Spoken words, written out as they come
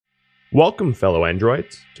Welcome, fellow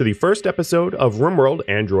androids, to the first episode of RimWorld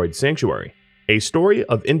Android Sanctuary, a story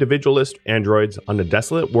of individualist androids on a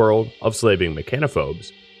desolate world of slaving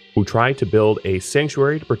mechanophobes who try to build a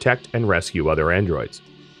sanctuary to protect and rescue other androids.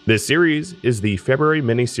 This series is the February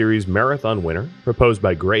Miniseries Marathon winner proposed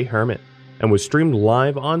by Rhadamant and was streamed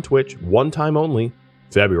live on Twitch one time only,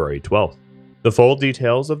 February 12th. The full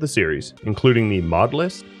details of the series, including the mod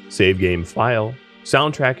list, save game file,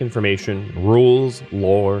 soundtrack information, rules,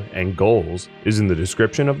 lore, and goals is in the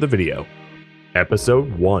description of the video. Episode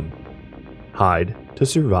 1. Hide to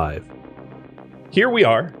Survive. Here we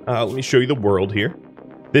are. Let me show you the world here.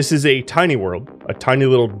 This is a tiny world, a tiny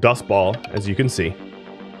little dust ball, as you can see.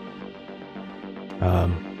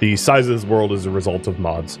 The size of this world is a result of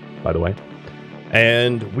mods, by the way.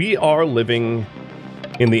 And we are living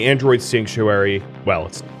in the Android Sanctuary. Well,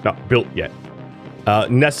 it's not built yet.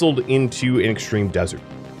 Nestled into an extreme desert.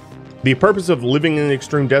 The purpose of living in an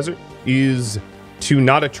extreme desert is to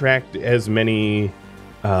not attract as many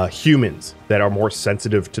humans that are more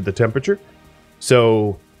sensitive to the temperature.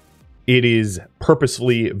 So it is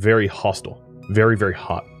purposefully very hostile, very, very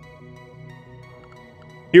hot.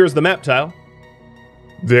 Here's the map tile.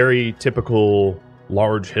 Very typical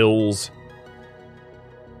large hills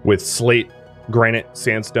with slate, granite,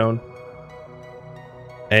 sandstone.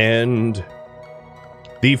 And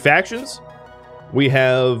the factions, we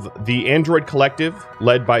have the Android Collective,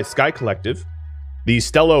 led by Sky Collective, the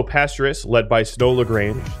Stello Pastorus, led by Snow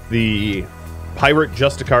Lagrange, the Pirate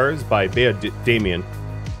Justicars by Bea Damien,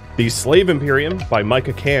 the Slave Imperium by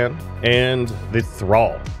Micah Can, and the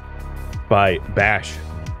Thrall by Bash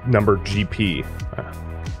number GP.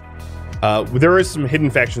 There is some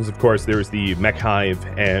hidden factions, of course. There's the Mech Hive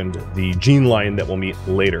and the Gene Line that we'll meet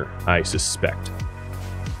later, I suspect.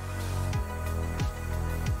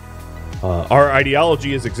 Our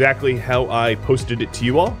ideology is exactly how I posted it to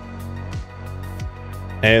you all.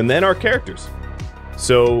 And then our characters.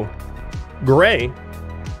 So, Gray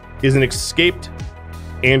is an escaped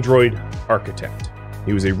android architect.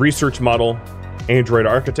 He was a research model android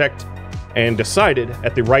architect and decided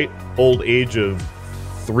at the ripe old age of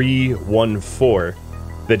 314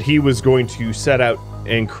 that he was going to set out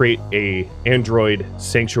and create a android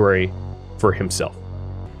sanctuary for himself.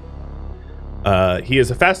 He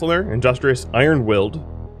is a fast learner, industrious, iron-willed,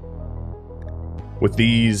 with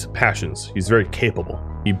these passions. He's very capable.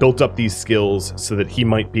 He built up these skills so that he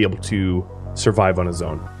might be able to survive on his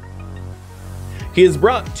own. He has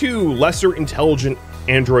brought two lesser intelligent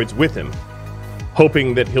androids with him,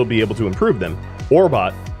 hoping that he'll be able to improve them,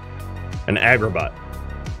 Orbot and Agrabot.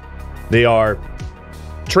 They are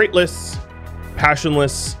traitless,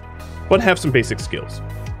 passionless, but have some basic skills.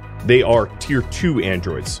 They are tier 2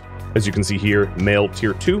 androids. As you can see here, male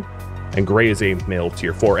tier 2, and Gray is a male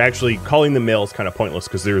tier 4. Actually, calling them male is kind of pointless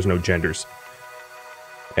because there is no genders.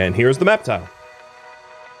 And here's the map tile.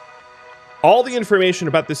 All the information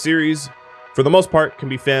about this series, for the most part, can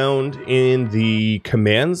be found in the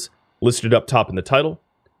commands listed up top in the title,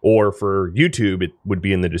 or for YouTube, it would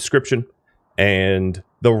be in the description. And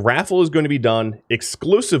the raffle is going to be done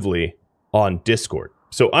exclusively on Discord.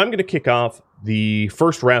 So I'm going to kick off the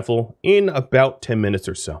first raffle in about 10 minutes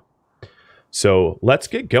or so. So let's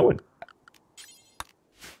get going.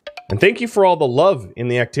 And thank you for all the love in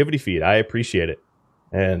the activity feed. I appreciate it.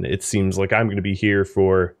 And it seems like I'm going to be here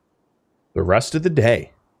for the rest of the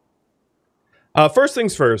day. First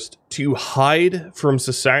things first, to hide from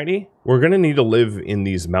society, we're going to need to live in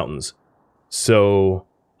these mountains. So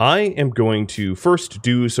I am going to first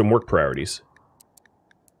do some work priorities.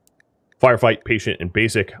 Firefight, patient, and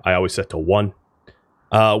basic, I always set to 1.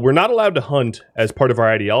 We're not allowed to hunt as part of our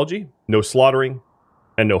ideology. No slaughtering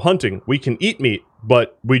and no hunting. We can eat meat,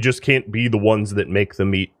 but we just can't be the ones that make the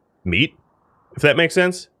meat, if that makes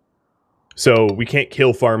sense. So we can't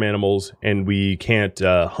kill farm animals and we can't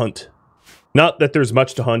hunt. Not that there's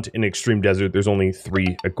much to hunt in extreme desert. There's only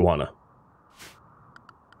 3 iguana.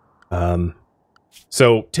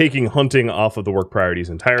 So taking hunting off of the work priorities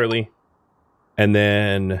entirely. And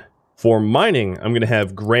then for mining, I'm going to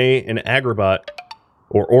have Gray and Agrabot,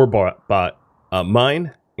 or Orbot,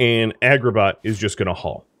 mine, and Agrabot is just going to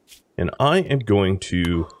haul. And I am going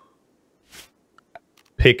to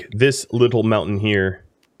pick this little mountain here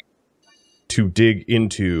to dig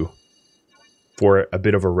into for a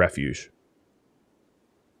bit of a refuge.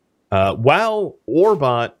 While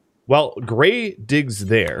Gray digs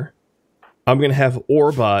there, I'm going to have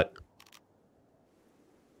Orbot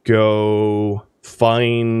go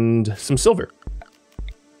find some silver.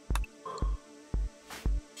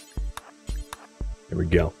 There we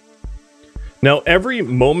go. Now, every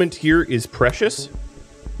moment here is precious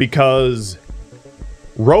because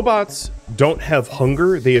Robots don't have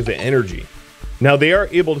hunger, they have energy. Now, they are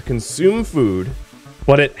able to consume food,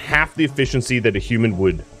 but at half the efficiency that a human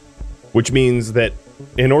would, which means that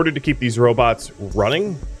in order to keep these robots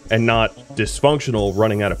running and not dysfunctional,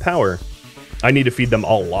 running out of power, I need to feed them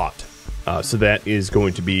a lot. So that is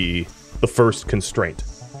going to be the first constraint.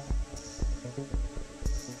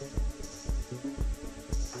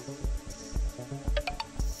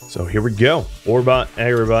 So here we go. Orbot,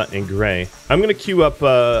 Agrabot, and Gray. I'm going to queue up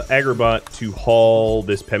Agrabot to haul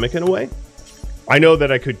this pemmican away. I know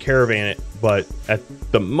that I could caravan it, but at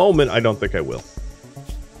the moment, I don't think I will.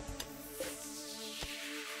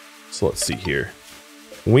 So let's see here.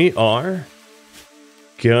 We are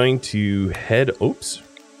going to head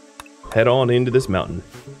on into this mountain.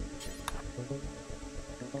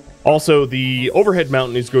 Also, the overhead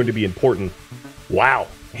mountain is going to be important. Wow.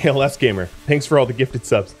 ALS Gamer, thanks for all the gifted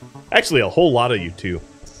subs. Actually, a whole lot of you too.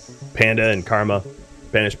 Panda and Karma,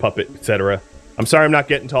 Banished Puppet, etc. I'm sorry I'm not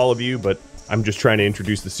getting to all of you, but I'm just trying to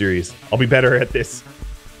introduce the series. I'll be better at this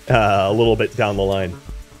a little bit down the line.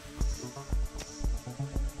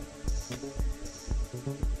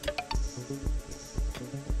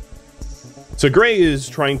 So Gray is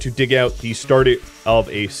trying to dig out the start of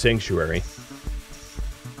a sanctuary.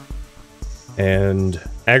 And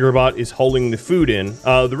Agrabot is hauling the food in.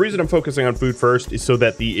 The reason I'm focusing on food first is so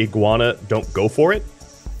that the iguana don't go for it.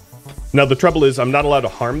 Now, the trouble is I'm not allowed to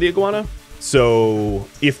harm the iguana. So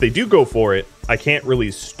if they do go for it, I can't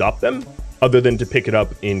really stop them other than to pick it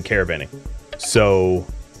up in caravanning. So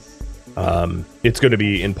it's going to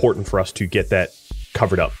be important for us to get that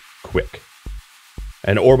covered up quick.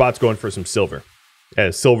 And Orbot's going for some silver,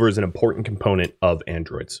 as silver is an important component of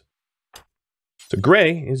androids. So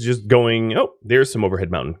Gray is just going, oh, there's some overhead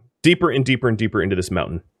mountain. Deeper and deeper and deeper into this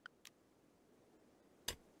mountain.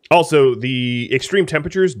 Also, the extreme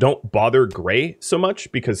temperatures don't bother Gray so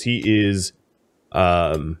much because he is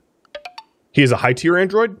a high tier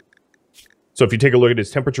android. So if you take a look at his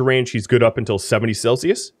temperature range, he's good up until 70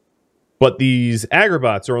 Celsius. But these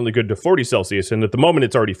Agrabots are only good to 40 Celsius, and at the moment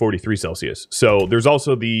it's already 43 Celsius. So there's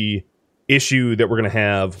also the issue that we're going to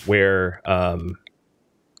have where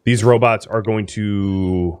these robots are going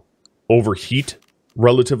to overheat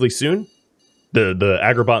relatively soon. The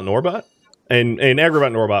Agrabot and Orbot. And Agrabot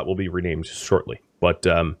and Orbot will be renamed shortly. But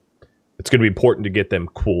it's going to be important to get them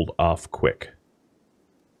cooled off quick.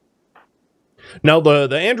 Now, the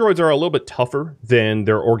androids are a little bit tougher than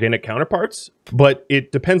their organic counterparts, but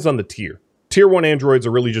it depends on the tier. Tier 1 androids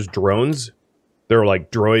are really just drones. They're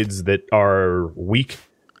like droids that are weak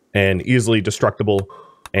and easily destructible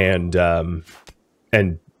and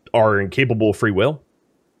are incapable of free will.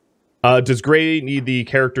 Does Gray need the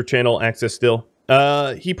character channel access still?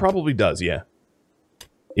 He probably does, yeah.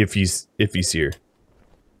 If he's here.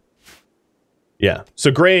 Yeah.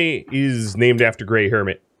 So Gray is named after Gray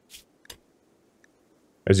Hermit,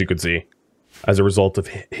 as you can see, as a result of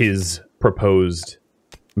his proposed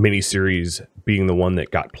miniseries being the one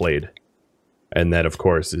that got played. And that, of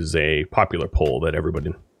course, is a popular poll that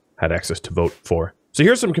everybody had access to vote for. So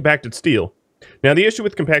here's some compacted steel. Now, the issue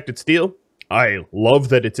with compacted steel, I love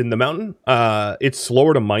that it's in the mountain. It's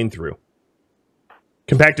slower to mine through.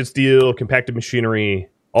 Compacted steel, compacted machinery,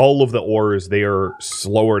 all of the ores, they are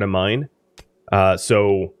slower to mine.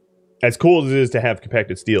 So as cool as it is to have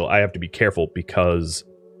compacted steel, I have to be careful because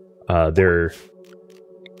there's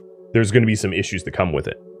going to be some issues that come with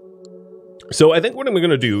it. So I think what I'm going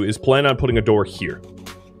to do is plan on putting a door here.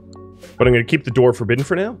 But I'm going to keep the door forbidden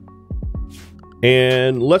for now.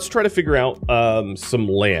 And let's try to figure out some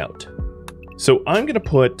layout. So I'm going to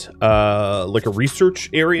put like a research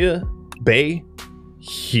area bay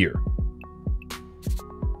here,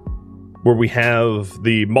 where we have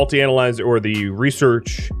the multi-analyzer or the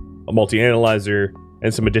research, a multi-analyzer,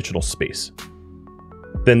 and some additional space.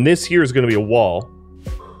 Then this here is going to be a wall,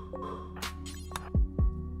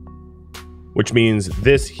 which means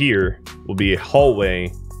this here will be a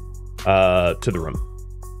hallway to the room.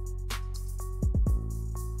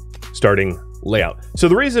 Starting layout. So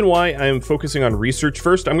the reason why I'm focusing on research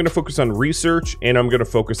first, I'm going to focus on research and I'm going to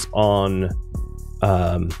focus on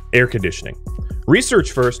air conditioning.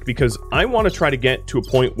 Research first because I want to try to get to a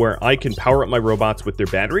point where I can power up my robots with their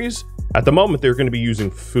batteries. At the moment, they're going to be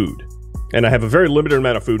using food. And I have a very limited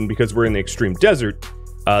amount of food, and because we're in the extreme desert,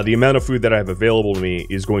 the amount of food that I have available to me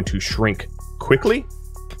is going to shrink quickly.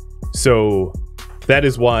 So that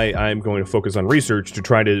is why I'm going to focus on research to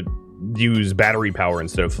try to use battery power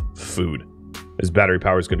instead of food, as battery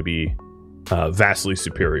power is going to be vastly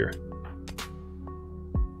superior.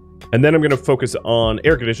 And then I'm going to focus on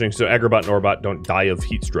air conditioning so Agrabot and Orbot don't die of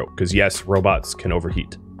heat stroke, because yes, robots can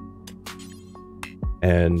overheat.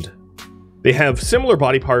 And they have similar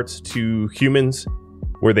body parts to humans,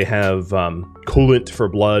 where they have coolant for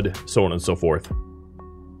blood, so on and so forth.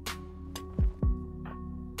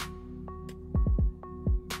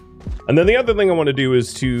 And then the other thing I want to do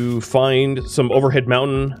is to find some overhead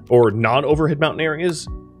mountain or non-overhead mountain areas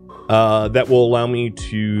that will allow me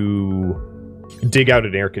to dig out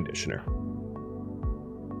an air conditioner.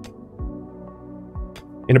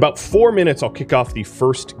 In about 4 minutes, I'll kick off the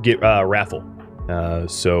first raffle.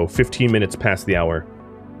 So 15 minutes past the hour,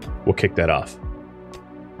 we'll kick that off.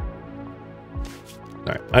 All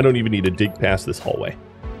right, I don't even need to dig past this hallway.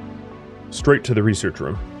 Straight to the research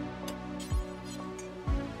room.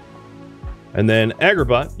 And then,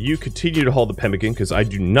 Agrabot, you continue to haul the pemmican, because I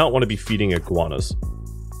do not want to be feeding iguanas.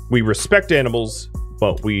 We respect animals,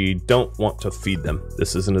 but we don't want to feed them.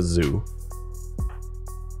 This isn't a zoo.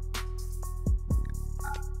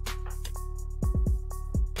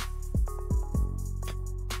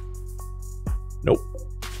 Nope.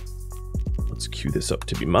 Let's cue this up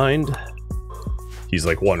to be mined. He's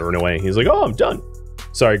like wandering away. He's like, oh, I'm done.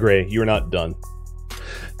 Sorry, Gray, you're not done.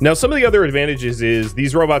 Now, some of the other advantages is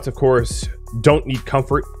these robots, of course, don't need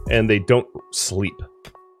comfort and they don't sleep.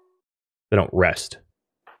 They don't rest.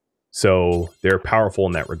 So they're powerful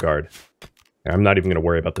in that regard. I'm not even going to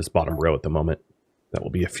worry about this bottom row at the moment. That will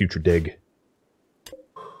be a future dig.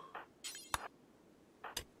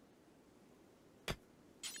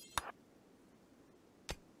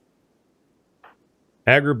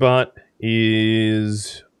 Agrabot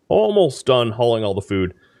is almost done hauling all the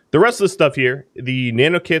food. The rest of the stuff here, the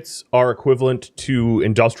nano kits are equivalent to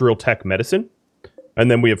industrial tech medicine.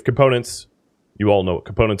 And then we have components. You all know what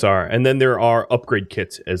components are. And then there are upgrade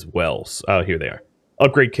kits as well. Here they are.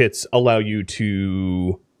 Upgrade kits allow you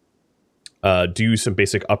to do some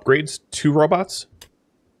basic upgrades to robots,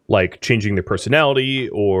 like changing their personality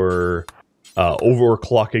or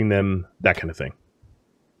overclocking them, that kind of thing.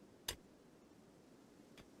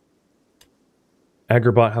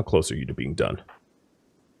 Agrabot, how close are you to being done?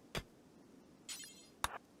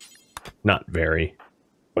 Not very,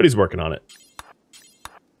 but he's working on it.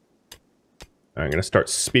 All right, I'm going to start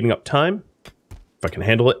speeding up time, if I can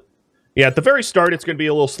handle it. Yeah, at the very start, it's going to be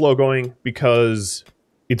a little slow going because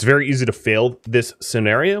it's very easy to fail this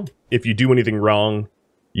scenario. If you do anything wrong,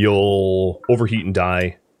 you'll overheat and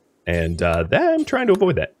die, and I'm trying to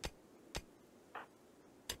avoid that.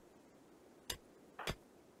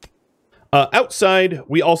 Outside,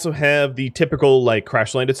 we also have the typical, like,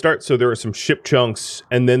 crash landed start. So there are some ship chunks,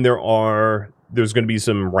 and then there's going to be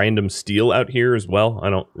some random steel out here as well. I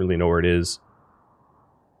don't really know where it is.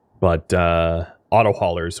 But auto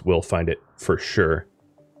haulers will find it for sure.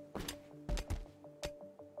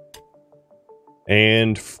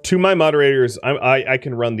 And to my moderators, I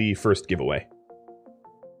can run the first giveaway.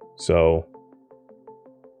 So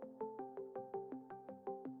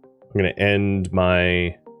I'm going to end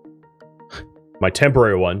my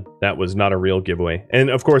temporary one. That was not a real giveaway. And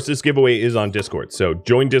of course, this giveaway is on Discord. So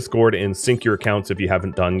join Discord and sync your accounts if you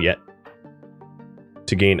haven't done yet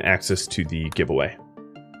to gain access to the giveaway.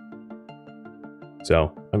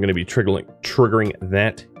 So I'm going to be triggering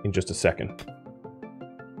that in just a second.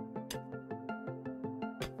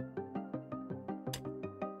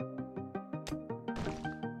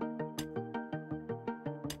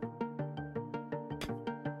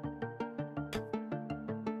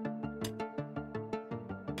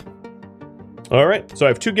 All right, so I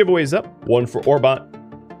have two giveaways up, one for Orbot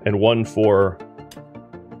and one for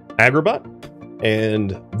Agrabot.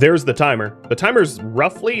 And there's the timer. The timer's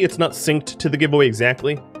roughly, it's not synced to the giveaway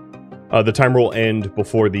exactly. The timer will end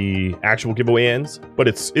before the actual giveaway ends, but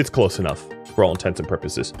it's close enough for all intents and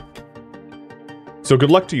purposes. So good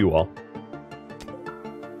luck to you all.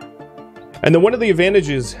 And then one of the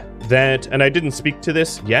advantages that, and I didn't speak to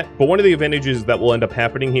this yet, but one of the advantages that will end up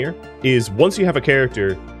happening here is once you have a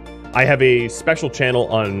character, I have a special channel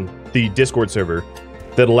on the Discord server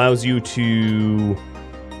that allows you to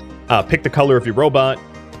pick the color of your robot,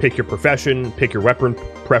 pick your profession, pick your weapon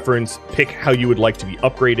preference, pick how you would like to be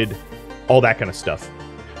upgraded, all that kind of stuff.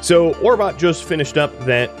 So Orbot just finished up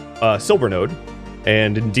that silver node,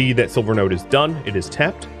 and indeed that silver node is done. It is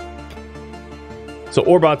tapped. So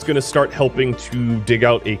Orbot's going to start helping to dig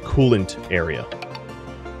out a coolant area.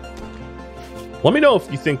 Let me know if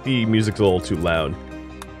you think the music's a little too loud.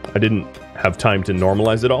 I didn't have time to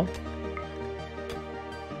normalize it all.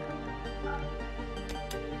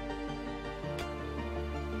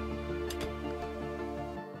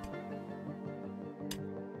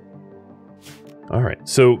 All right,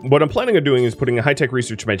 so what I'm planning on doing is putting a high-tech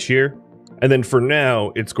research bench here, and then for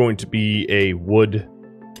now, it's going to be a wood,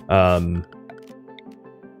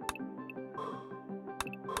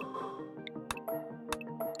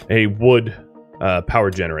 a wood power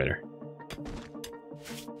generator.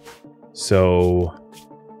 So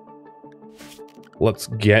let's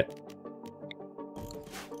get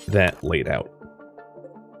that laid out.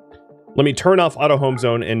 Let me turn off auto home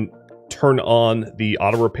zone and turn on the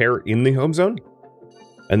auto repair in the home zone,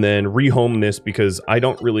 and then rehome this because I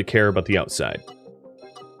don't really care about the outside.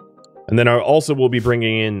 And then I also will be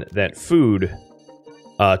bringing in that food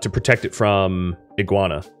to protect it from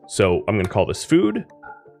iguana. So I'm going to call this food,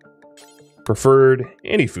 preferred,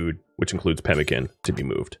 any food, which includes pemmican, to be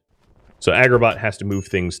moved. So Agrabot has to move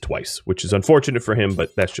things twice, which is unfortunate for him,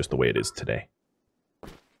 but that's just the way it is today.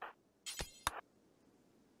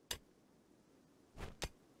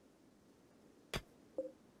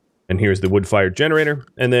 And here's the wood-fired generator.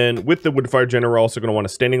 And then with the wood-fired generator, we're also going to want a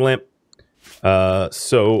standing lamp.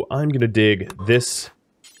 So I'm going to dig this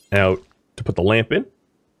out to put the lamp in.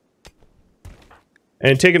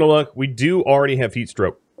 And taking a look, we do already have heat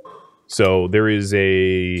stroke. So there is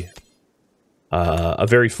a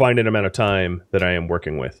very finite amount of time that I am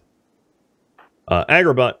working with.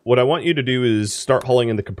 Agrabot, what I want you to do is start hauling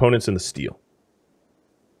in the components and the steel.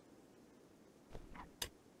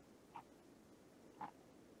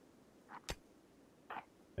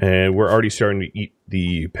 And we're already starting to eat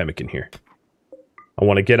the pemmican here. I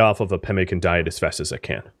want to get off of a pemmican diet as fast as I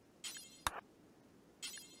can.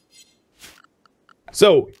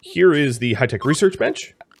 So here is the high-tech research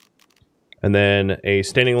bench. And then a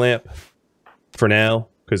standing lamp for now,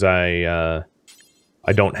 because I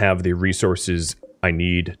don't have the resources I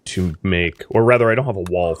need to make, or rather I don't have a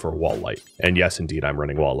wall for a wall light. And yes, indeed, I'm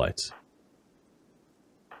running wall lights.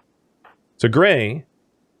 So Gray,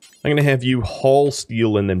 I'm going to have you haul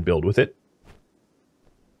steel and then build with it.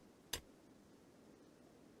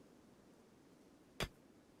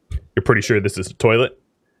 You're pretty sure this is a toilet?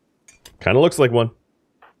 Kind of looks like one.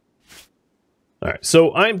 Alright,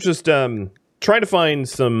 so I'm just trying to find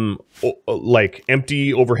some like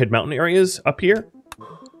empty overhead mountain areas up here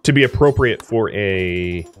to be appropriate for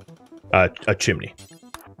a chimney.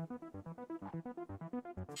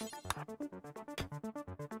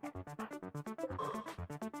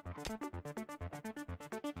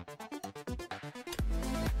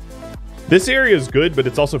 This area is good, but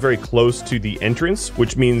it's also very close to the entrance,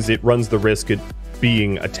 which means it runs the risk of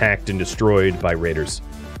being attacked and destroyed by raiders.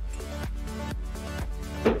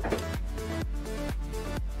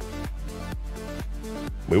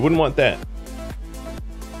 We wouldn't want that.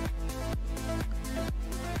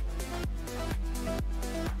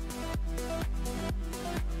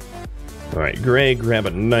 Alright, Gray, grab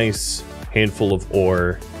a nice handful of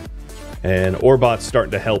ore. And Orbot's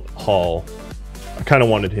starting to help haul. I kind of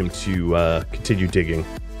wanted him to continue digging.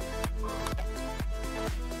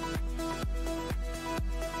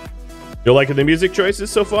 You liking the music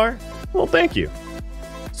choices so far? Well, thank you.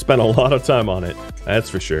 Spent a lot of time on it,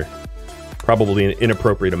 that's for sure. Probably an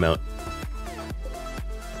inappropriate amount.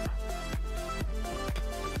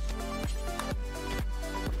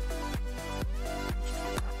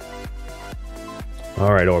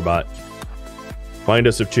 Alright, Orbot. Find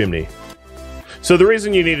us a chimney. So the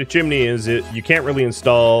reason you need a chimney is you can't really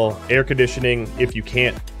install air conditioning if you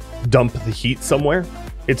can't dump the heat somewhere.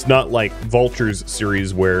 It's not like Vulture's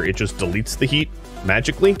series where it just deletes the heat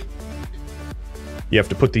magically. You have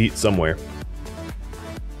to put the heat somewhere.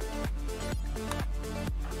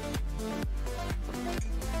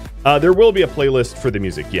 There will be a playlist for the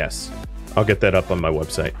music, yes. I'll get that up on my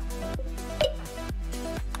website.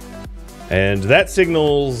 And that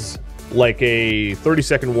signals like a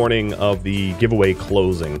 30-second warning of the giveaway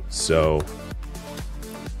closing, so...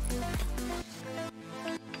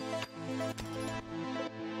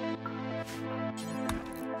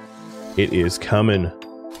 It is coming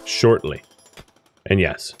shortly. And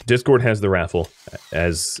yes, Discord has the raffle,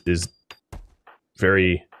 as is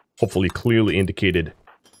very, hopefully clearly indicated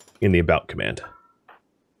in the About command.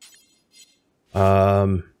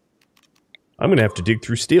 I'm gonna have to dig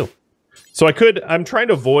through steel. So I'm trying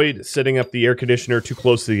to avoid setting up the air conditioner too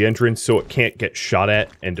close to the entrance so it can't get shot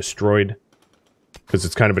at and destroyed. Because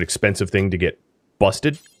it's kind of an expensive thing to get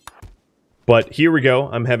busted. But here we go.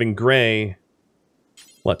 I'm having Gray.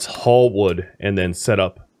 Let's haul wood and then set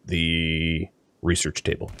up the research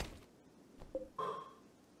table.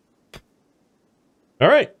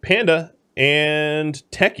 Alright, Panda and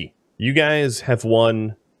Techie. You guys have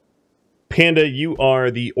won. Panda, you are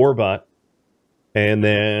the Orbot. And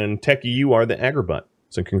then, Techie, you are the Agrabot.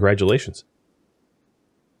 So congratulations.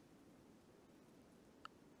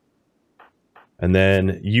 And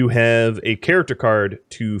then you have a character card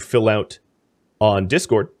to fill out on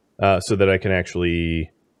Discord so that I can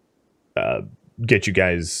actually get you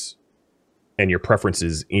guys and your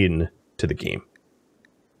preferences in to the game,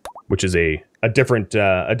 which is a different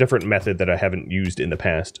method that I haven't used in the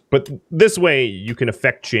past. But this way, you can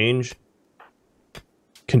affect change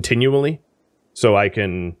continually, so I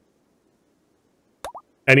can,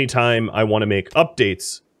 anytime I want to make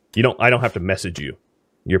updates, I don't have to message you.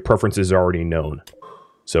 Your preferences are already known,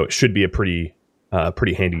 so it should be a pretty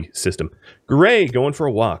handy system. Gray, going for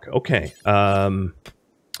a walk. Okay.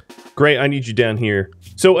 Gray, I need you down here.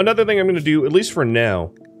 So another thing I'm going to do, at least for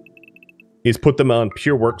now, is put them on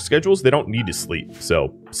pure work schedules. They don't need to sleep,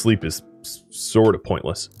 so sleep is sort of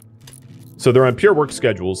pointless. So they're on pure work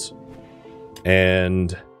schedules,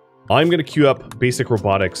 and I'm going to queue up basic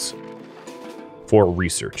robotics for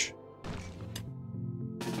research.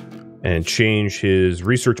 And change his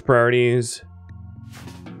research priorities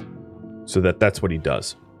so that that's what he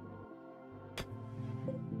does.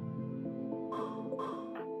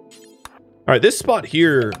 All right, this spot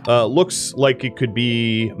here looks like it could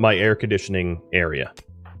be my air conditioning area.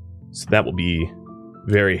 So that will be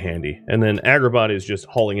very handy. And then Agrabot is just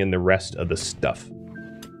hauling in the rest of the stuff.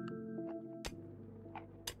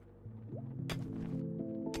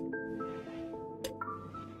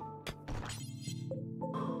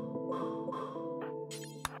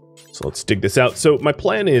 So let's dig this out. So my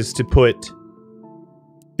plan is to put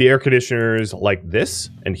the air conditioners like this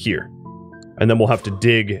and here. And then we'll have to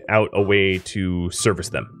dig out a way to service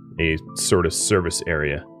them. A sort of service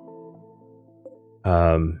area.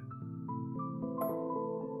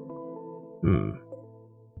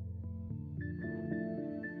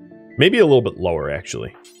 Maybe a little bit lower,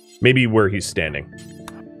 actually. Maybe where he's standing.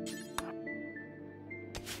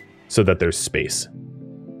 So that there's space.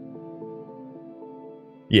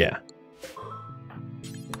 Yeah.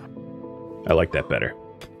 I like that better.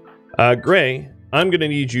 Gray, I'm going to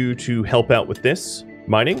need you to help out with this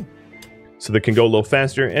mining so that it can go a little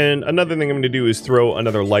faster. And another thing I'm going to do is throw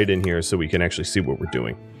another light in here so we can actually see what we're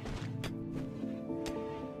doing.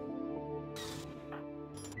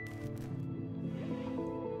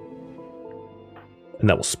 And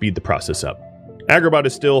that will speed the process up. Agrabot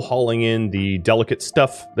is still hauling in the delicate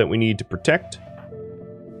stuff that we need to protect.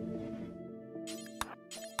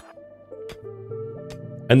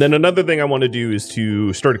 And then another thing I want to do is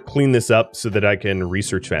to start to clean this up so that I can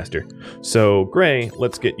research faster. So, Gray,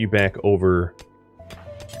 let's get you back over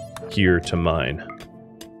here to mine.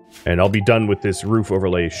 And I'll be done with this roof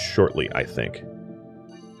overlay shortly, I think.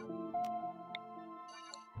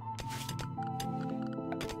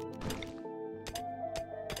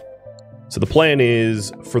 So the plan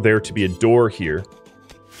is for there to be a door here.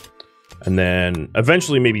 And then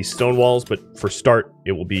eventually maybe stone walls, but for start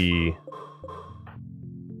it will be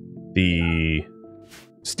the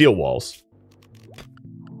steel walls.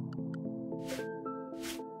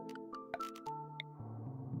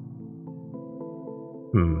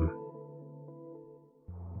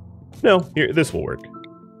 No, here, this will work.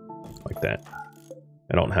 Like that.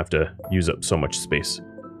 I don't have to use up so much space.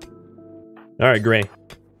 Alright, Gray.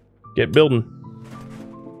 Get building.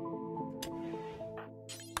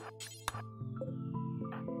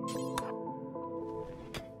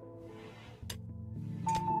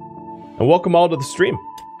 And welcome all to the stream.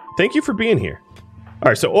 Thank you for being here.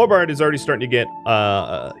 Alright, so Orbard is already starting to get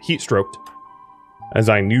heat stroked, as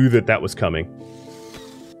I knew that that was coming.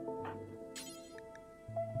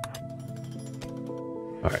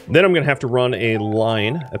 Alright, then I'm going to have to run a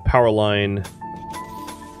line, a power line,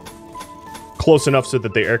 close enough so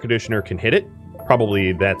that the air conditioner can hit it.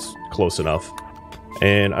 Probably that's close enough.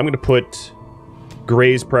 And I'm going to put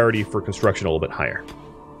Gray's priority for construction a little bit higher.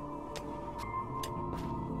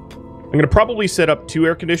 I'm going to probably set up 2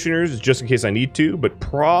 air conditioners just in case I need to, but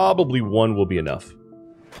probably 1 will be enough.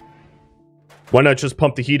 Why not just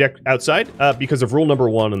pump the heat outside? Because of rule number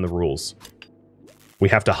 1 in the rules. We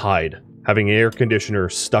have to hide. Having an air conditioner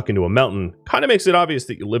stuck into a mountain kind of makes it obvious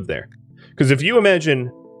that you live there. Because if you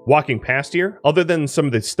imagine walking past here, other than some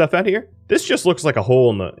of the stuff out here, this just looks like a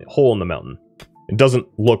hole in the mountain. It doesn't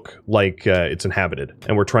look like it's inhabited,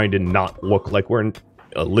 and we're trying to not look like we're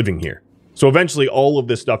living here. So eventually, all of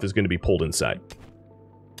this stuff is going to be pulled inside.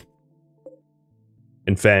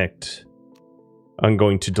 In fact, I'm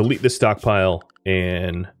going to delete this stockpile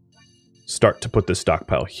and start to put this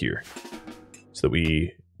stockpile here so that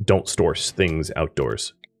we don't store things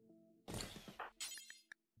outdoors.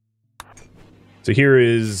 So here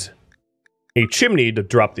is a chimney to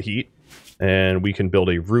drop the heat, and we can build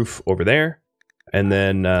a roof over there. And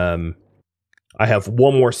then I have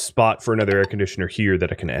one more spot for another air conditioner here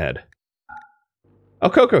that I can add. Oh,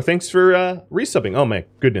 Coco, thanks for resubbing. Oh my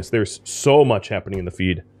goodness, there's so much happening in the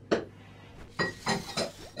feed.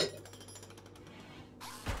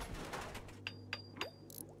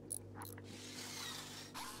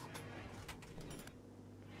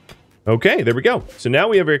 Okay, there we go. So now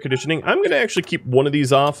we have air conditioning. I'm going to actually keep one of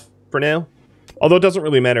these off for now. Although it doesn't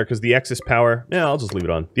really matter because the excess power... Yeah, I'll just leave it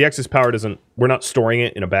on. The excess power doesn't... We're not storing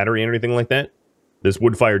it in a battery or anything like that. This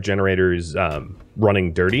wood-fired generator is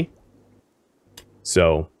running dirty.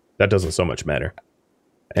 So that doesn't so much matter.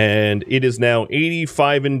 And it is now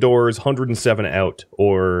 85 indoors, 107 out,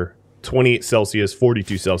 or 28 Celsius,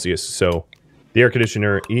 42 Celsius. So the air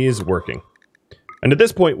conditioner is working. And at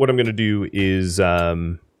this point, what I'm going to do is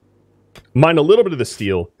mine a little bit of the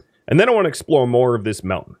steel. And then I want to explore more of this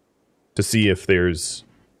mountain to see if there's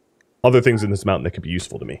other things in this mountain that could be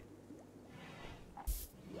useful to me.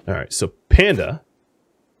 All right, so Panda,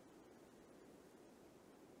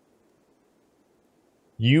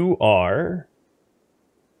 you are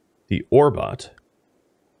the Orbot,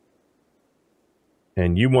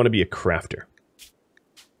 and you want to be a crafter.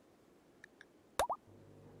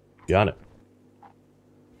 Got it.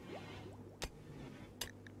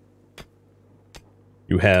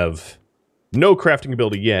 You have no crafting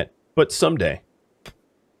ability yet, but someday.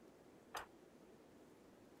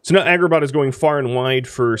 So now Agrabot is going far and wide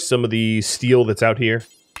for some of the steel that's out here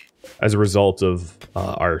as a result of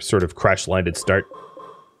our sort of crash-landed start.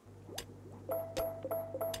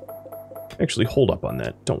 Actually, hold up on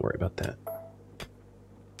that. Don't worry about that.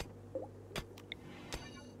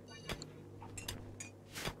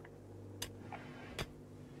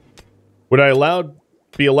 Would I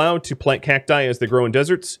be allowed to plant cacti as they grow in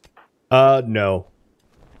deserts? No.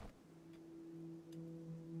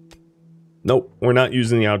 Nope, we're not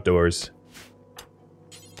using the outdoors.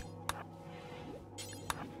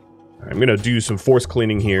 All right, I'm gonna do some force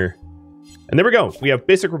cleaning here. And there we go. We have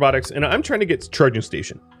basic robotics, and I'm trying to get charging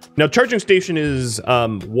station. Now, charging station is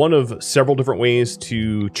one of several different ways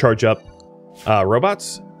to charge up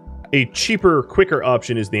robots. A cheaper, quicker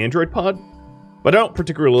option is the Android pod. But I don't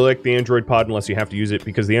particularly like the Android pod unless you have to use it,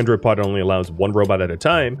 because the Android pod only allows one robot at a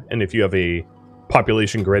time, and if you have a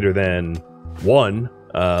population greater than one,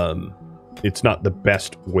 it's not the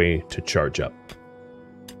best way to charge up.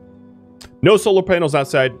 No solar panels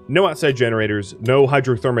outside, no outside generators, no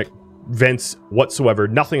hydrothermic vents whatsoever,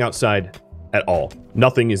 nothing outside at all.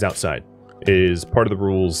 Nothing is outside. It is part of the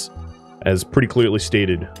rules, as pretty clearly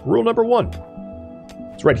stated. Rule number 1.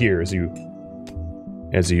 It's right here as you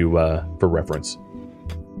for reference.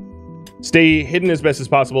 Stay hidden as best as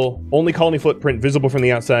possible. Only colony footprint visible from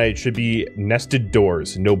the outside should be nested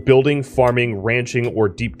doors. No building, farming, ranching, or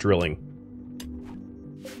deep drilling.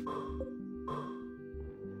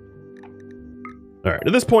 All right,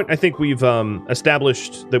 at this point, I think we've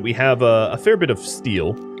established that we have a fair bit of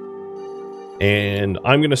steel. And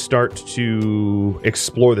I'm going to start to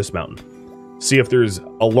explore this mountain. See if there's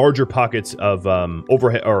a larger pockets of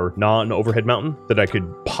overhead or non-overhead mountain that I could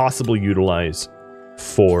possibly utilize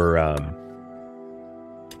for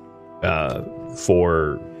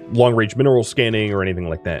long-range mineral scanning or anything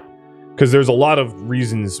like that. Because there's a lot of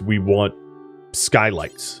reasons we want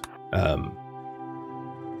skylights.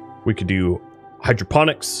 We could do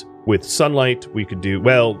hydroponics with sunlight. We could do,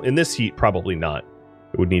 well, in this heat, probably not.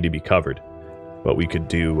 It would need to be covered. But we could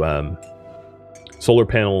do solar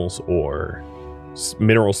panels or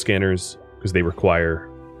mineral scanners, because they require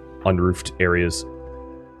unroofed areas.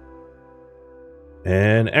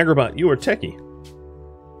 And Agrabot, you are techie.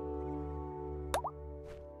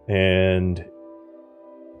 And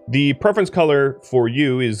the preference color for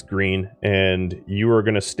you is green, and you are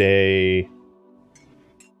going to stay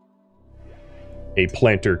a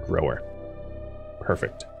planter grower.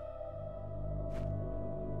 Perfect.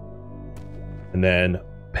 And then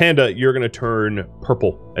Panda, you're going to turn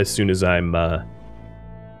purple as soon as I'm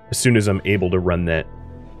able to run that.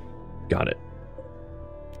 Got it.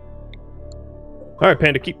 All right,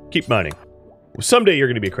 Panda, keep mining. Someday you're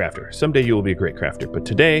going to be a crafter. Someday you will be a great crafter. But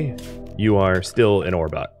today, you are still an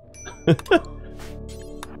Orbot.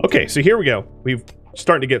 Okay, so here we go. We've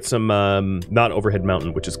starting to get some non-overhead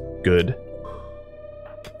mountain, which is good.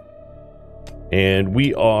 And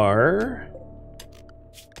we are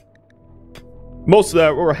most of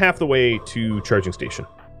that, or half the way to charging station.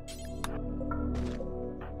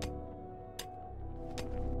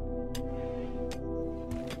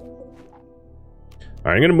 All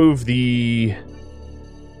right, I'm going to move the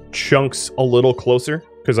chunks a little closer,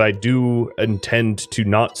 because I do intend to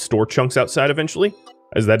not store chunks outside eventually,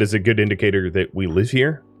 as that is a good indicator that we live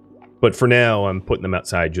here. But for now, I'm putting them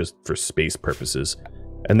outside just for space purposes.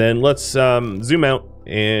 And then let's zoom out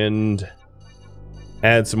and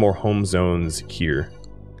add some more home zones here.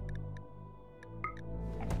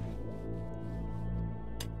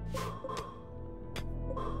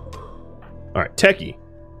 All right, Techie.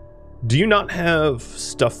 Do you not have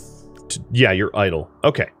stuff to... Yeah, you're idle.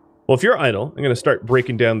 Okay. Well, if you're idle, I'm going to start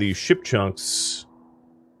breaking down these ship chunks.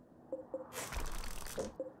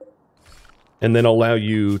 And then allow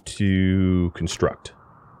you to construct.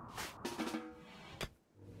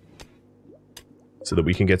 So that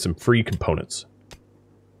we can get some free components.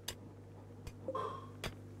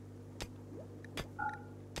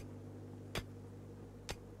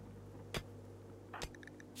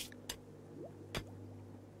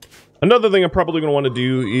 Another thing I'm probably going to want to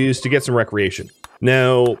do is to get some recreation.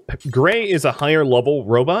 Now, Gray is a higher level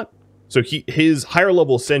robot, so his higher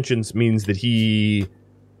level ascensions means that he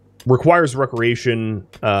requires recreation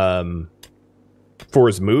for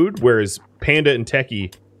his mood, whereas Panda and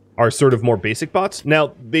Techie are sort of more basic bots.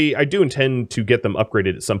 Now, I do intend to get them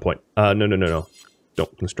upgraded at some point. No.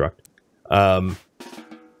 Don't construct.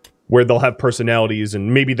 Where they'll have personalities,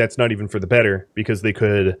 and maybe that's not even for the better, because they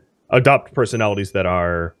could adopt personalities that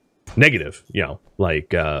are negative, you know,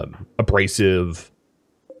 like abrasive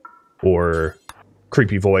or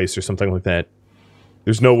creepy voice or something like that.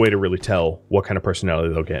 There's no way to really tell what kind of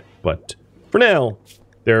personality they'll get, but for now,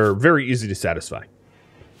 they're very easy to satisfy.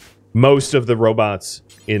 Most of the robots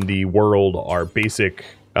in the world are basic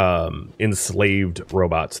enslaved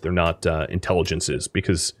robots. They're not intelligences,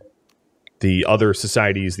 because the other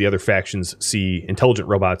societies, the other factions see intelligent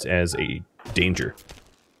robots as a danger.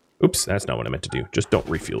 Oops, that's not what I meant to do. Just don't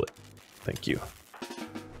refuel it. Thank you.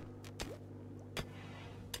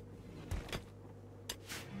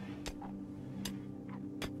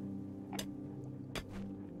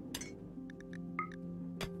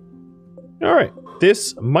 All right,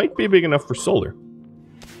 this might be big enough for solar.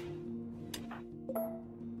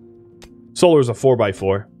 Solar is a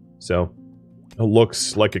 4x4, so it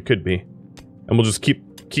looks like it could be. And we'll just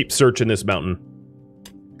keep searching this mountain.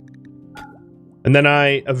 And then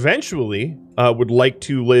I eventually would like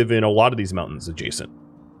to live in a lot of these mountains adjacent.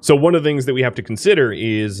 So one of the things that we have to consider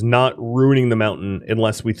is not ruining the mountain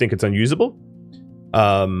unless we think it's unusable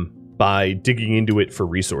by digging into it for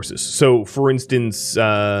resources. So for instance,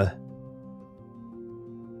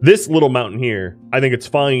 this little mountain here, I think it's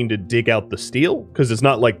fine to dig out the steel, because it's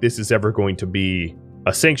not like this is ever going to be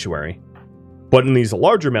a sanctuary. But in these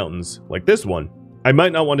larger mountains, like this one, I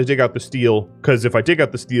might not want to dig out the steel, because if I dig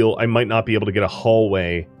out the steel, I might not be able to get a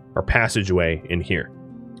hallway or passageway in here.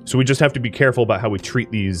 So we just have to be careful about how we treat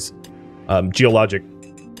these geologic,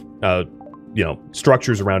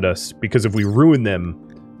 structures around us, because if we ruin them,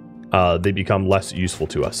 they become less useful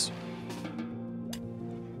to us.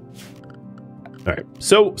 All right,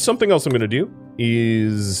 so something else I'm going to do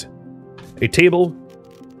is a table,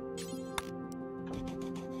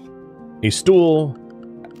 a stool,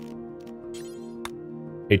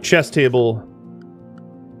 a chess table,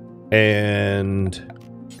 and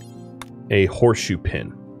a horseshoe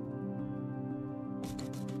pin.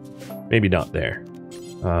 Maybe not there.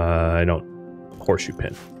 Horseshoe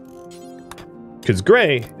pin. Because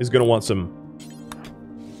Gray is going to want some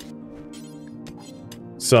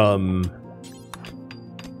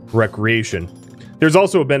recreation. There's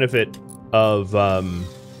also a benefit of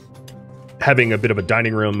having a bit of a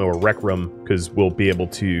dining room or rec room, because we'll be able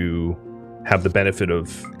to have the benefit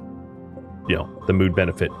of, the mood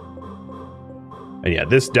benefit. And yeah,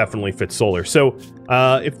 this definitely fits solar. So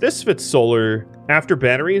if this fits solar, after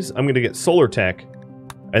batteries, I'm going to get solar tech,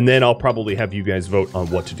 and then I'll probably have you guys vote on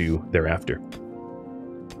what to do thereafter.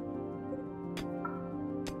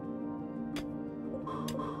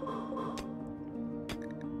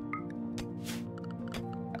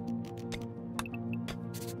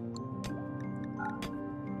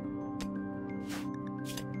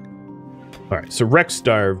 All right, so rec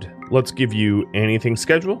starved. Let's give you anything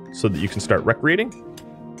schedule so that you can start recreating,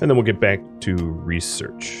 and then we'll get back to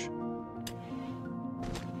research.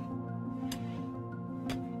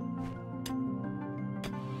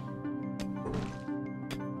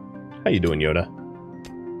 How you doing, Yoda?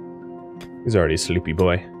 He's already a sleepy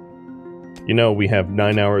boy. You know, we have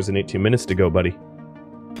 9 hours and 18 minutes to go, buddy.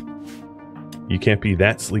 You can't be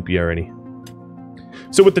that sleepy already.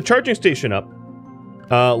 So with the charging station up,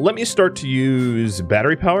 let me start to use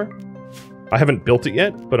battery power. I haven't built it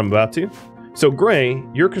yet, but I'm about to. So Gray,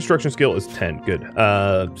 your construction skill is 10. Good.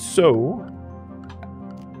 So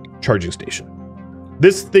charging station.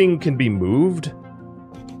 This thing can be moved,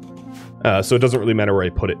 so it doesn't really matter where I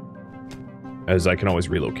put it, as I can always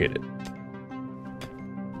relocate it.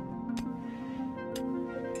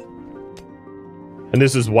 And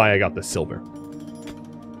this is why I got the silver.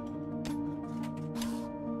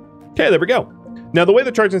 Okay, there we go. Now, the way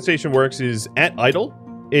the charging station works is at idle,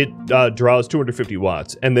 it draws 250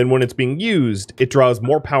 watts. And then when it's being used, it draws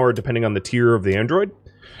more power depending on the tier of the android.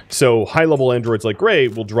 So high-level androids like Gray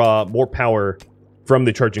will draw more power from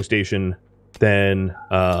the charging station than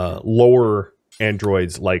lower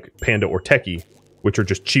androids like Panda or Techie, which are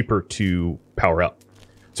just cheaper to power up.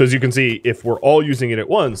 So as you can see, if we're all using it at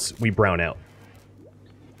once, we brown out.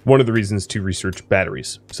 One of the reasons to research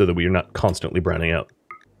batteries, so that we are not constantly browning out.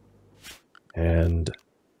 And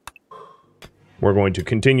we're going to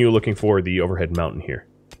continue looking for the overhead mountain here.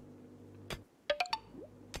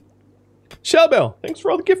 Shellbell, thanks for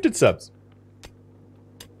all the gifted subs.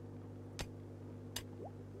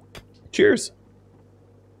 Cheers.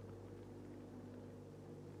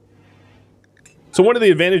 So one of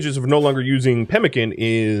the advantages of no longer using pemmican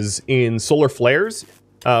is in solar flares,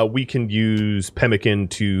 we can use pemmican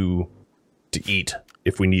to eat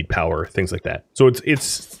if we need power, things like that. So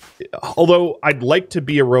it's although I'd like to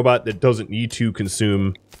be a robot that doesn't need to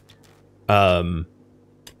consume organic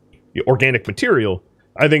material,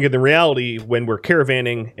 I think in the reality, when we're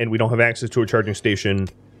caravanning and we don't have access to a charging station,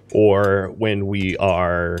 or when we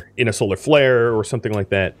are in a solar flare or something like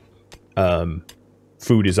that,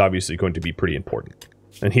 food is obviously going to be pretty important.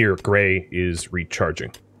 And here, Gray is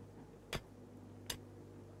recharging.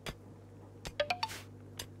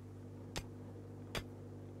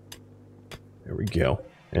 There we go.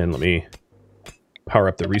 And let me power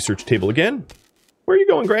up the research table again. Where are you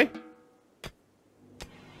going, Gray?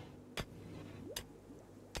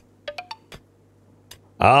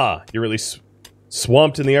 Ah, you're really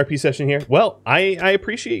swamped in the RP session here. Well, I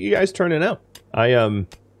appreciate you guys turning out.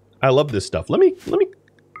 I love this stuff. Let me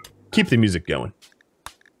keep the music going.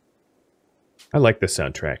 I like this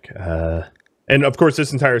soundtrack. And of course,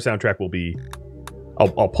 this entire soundtrack will be...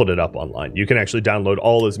 I'll put it up online. You can actually download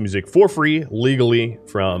all this music for free, legally,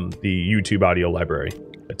 from the YouTube audio library.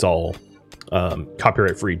 It's all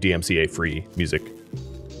copyright-free, DMCA-free music.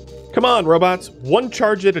 Come on, robots. One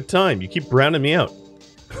charge at a time. You keep browning me out.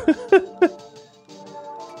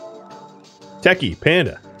 Techie,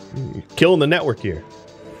 Panda. You're killing the network here.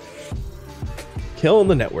 Killing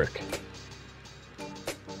the network.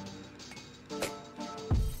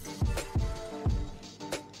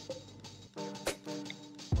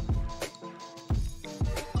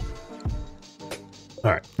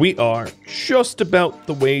 Alright, we are just about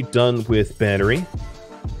the way done with battery.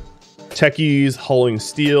 Techie's hauling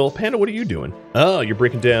steel. Panda, what are you doing? Oh, you're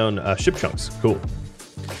breaking down ship chunks. Cool.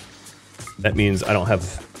 That means I don't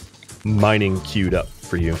have mining queued up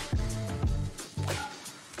for you.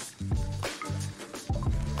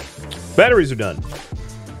 Batteries are done.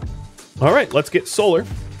 Alright, let's get solar.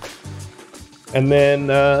 And then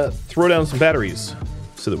throw down some batteries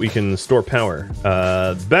so that we can store power.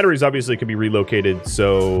 Batteries obviously can be relocated,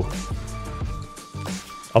 so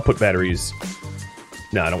I'll put batteries...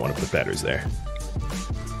 No, I don't want to put batteries there.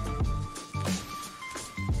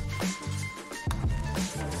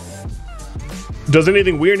 Does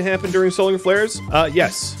anything weird happen during solar flares?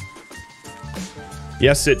 Yes.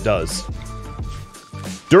 Yes, it does.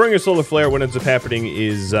 During a solar flare, what ends up happening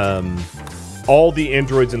is all the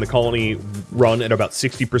androids in the colony run at about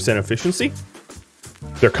 60% efficiency.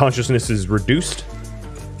 Their consciousness is reduced.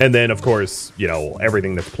 And then, of course, you know,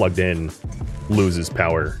 everything that's plugged in loses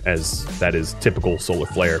power, as that is typical solar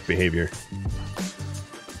flare behavior.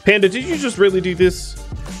 Panda, did you just really do this?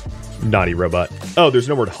 Naughty robot. Oh, there's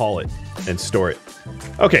nowhere to haul it and store it.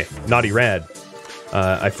 Okay, naughty rad.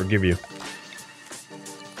 I forgive you.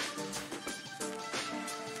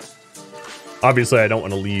 Obviously, I don't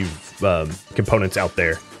want to leave components out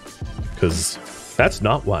there, because that's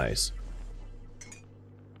not wise.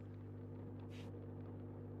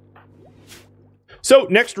 So,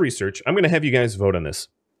 next research, I'm going to have you guys vote on this.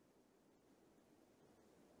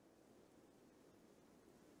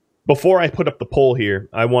 Before I put up the poll here,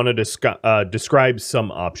 I want to describe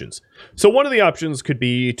some options. So one of the options could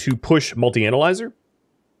be to push multi-analyzer.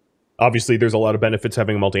 Obviously, there's a lot of benefits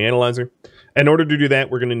having a multi-analyzer. In order to do that,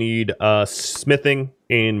 we're going to need smithing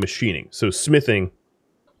and machining. So smithing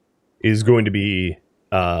is going to be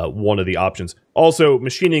one of the options. Also,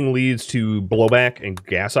 machining leads to blowback and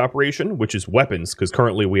gas operation, which is weapons, because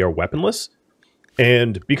currently we are weaponless.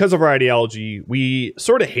 And because of our ideology, we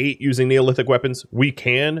sort of hate using Neolithic weapons. We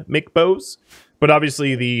can make bows, but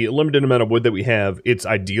obviously the limited amount of wood that we have, it's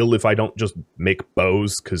ideal if I don't just make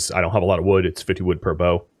bows, because I don't have a lot of wood. It's 50 wood per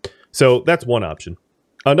bow. So that's one option.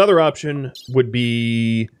 Another option would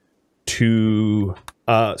be to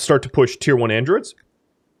start to push tier 1 androids.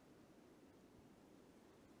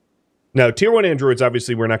 Now, tier 1 androids,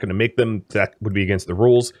 obviously, we're not going to make them. That would be against the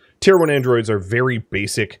rules. Tier 1 androids are very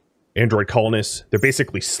basic android colonists. They're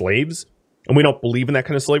basically slaves, and we don't believe in that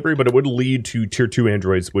kind of slavery, but it would lead to tier 2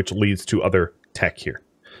 androids, which leads to other tech here.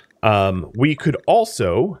 We could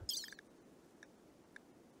also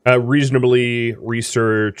Reasonably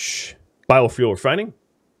research biofuel refining,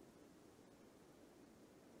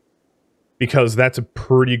 because that's a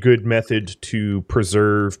pretty good method to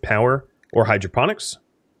preserve power, or hydroponics.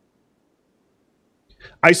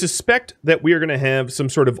 I suspect that we are going to have some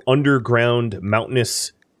sort of underground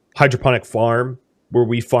mountainous hydroponic farm where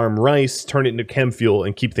we farm rice, turn it into chem fuel,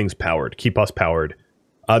 and keep things powered, keep us powered.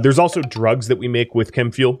 There's also drugs that we make with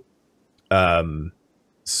chem fuel.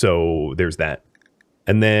 So there's that.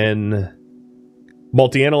 And then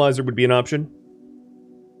multi-analyzer would be an option.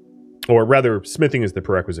 Or rather, smithing is the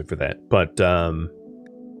prerequisite for that. But,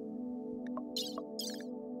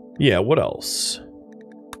 yeah, what else?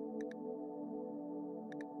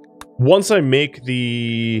 Once I make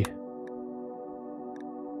the...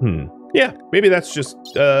 Yeah, maybe that's just...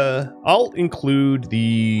 I'll include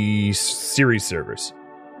the series servers.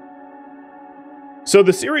 So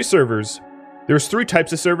the series servers, there's 3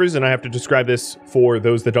 types of servers, and I have to describe this for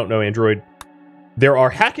those that don't know Android. There are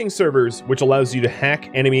hacking servers, which allows you to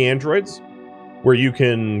hack enemy androids, where you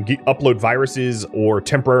can upload viruses or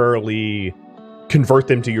temporarily convert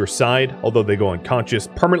them to your side, although they go unconscious,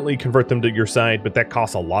 permanently convert them to your side, but that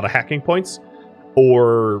costs a lot of hacking points,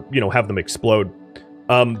 or, you know, have them explode.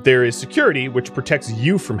 There is security, which protects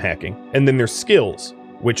you from hacking, and then there's skills,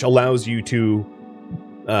 which allows you to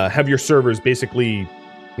have your servers basically,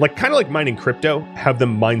 kind of like mining crypto, have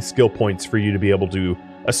them mine skill points for you to be able to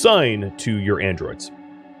assign to your androids.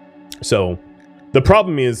 So the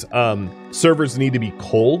problem is servers need to be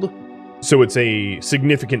cold, so it's a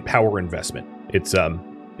significant power investment.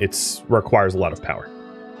 It's requires a lot of power.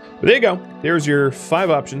 But there you go. There's your 5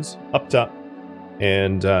 options up top,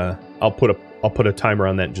 and I'll put a timer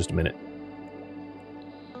on that in just a minute.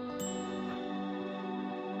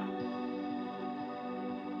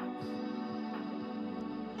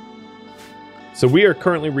 So we are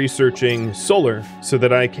currently researching solar so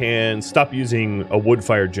that I can stop using a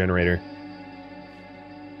wood-fired generator.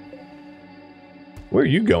 Where are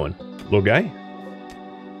you going, little guy?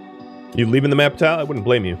 You leaving the map tile? I wouldn't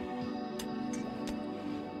blame you.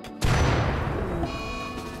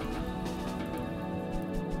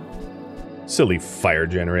 Silly fire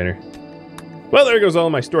generator. Well, there goes all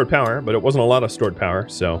my stored power, but it wasn't a lot of stored power,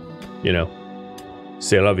 so, you know,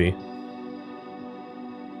 c'est la vie.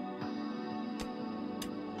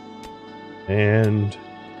 And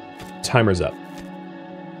timer's up.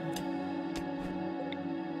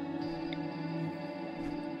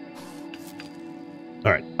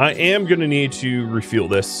 All right, I am going to need to refuel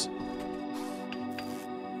this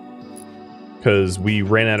because we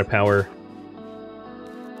ran out of power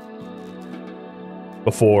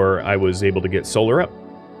before I was able to get solar up.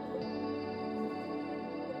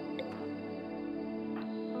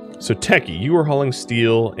 So Techie, you are hauling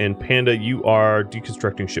steel, and Panda, you are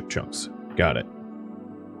deconstructing ship chunks. Got it.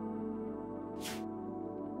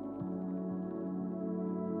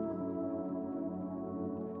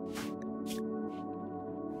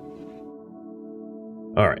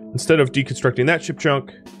 All right, instead of deconstructing that ship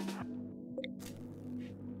chunk,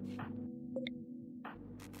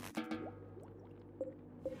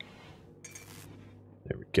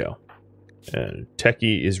 there we go. And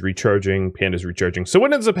Techie is recharging, Panda's recharging. So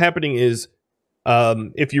what ends up happening is,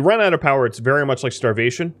 if you run out of power, it's very much like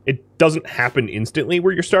starvation. It doesn't happen instantly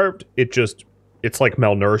where you're starved. It's like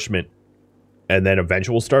malnourishment and then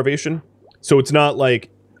eventual starvation. So it's not like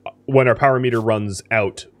when our power meter runs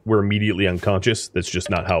out, we're immediately unconscious. That's just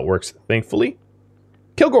not how it works, thankfully.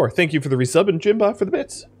 Kilgore, thank you for the resub, and Jimba for the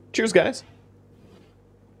bits. Cheers, guys.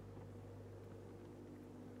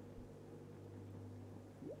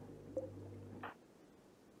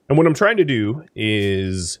 And what I'm trying to do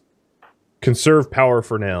is conserve power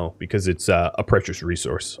for now, because it's a precious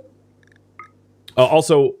resource.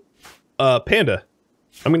 Also, Panda,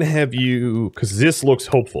 I'm going to have you, because this looks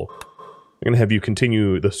hopeful, I'm going to have you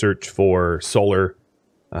continue the search for solar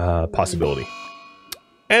possibility.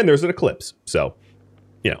 And there's an eclipse, so,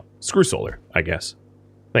 you know, screw solar, I guess.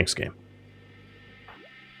 Thanks, game.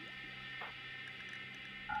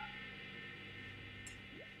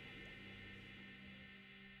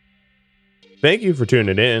 Thank you for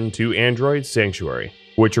tuning in to Android Sanctuary,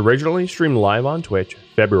 which originally streamed live on Twitch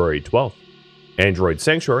February 12th. Android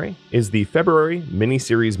Sanctuary is the February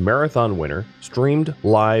Miniseries Marathon winner, streamed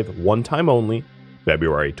live one time only,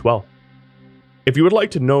 February 12th. If you would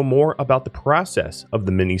like to know more about the process of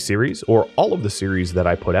the miniseries or all of the series that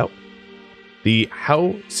I put out, the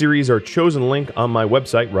How Series Are Chosen link on my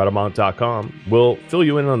website, Rhadamant.com, will fill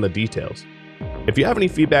you in on the details. If you have any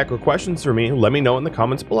feedback or questions for me, let me know in the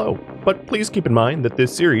comments below. But please keep in mind that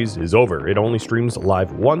this series is over. It only streams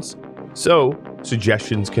live once, so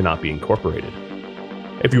suggestions cannot be incorporated.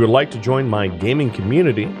 If you would like to join my gaming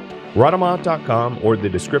community, Rhadamant.com or the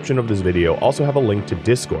description of this video also have a link to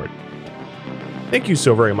Discord. Thank you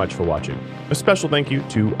so very much for watching. A special thank you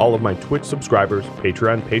to all of my Twitch subscribers,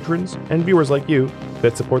 Patreon patrons, and viewers like you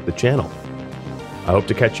that support the channel. I hope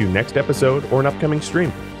to catch you next episode or an upcoming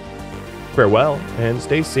stream. Farewell, and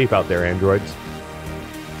stay safe out there, androids.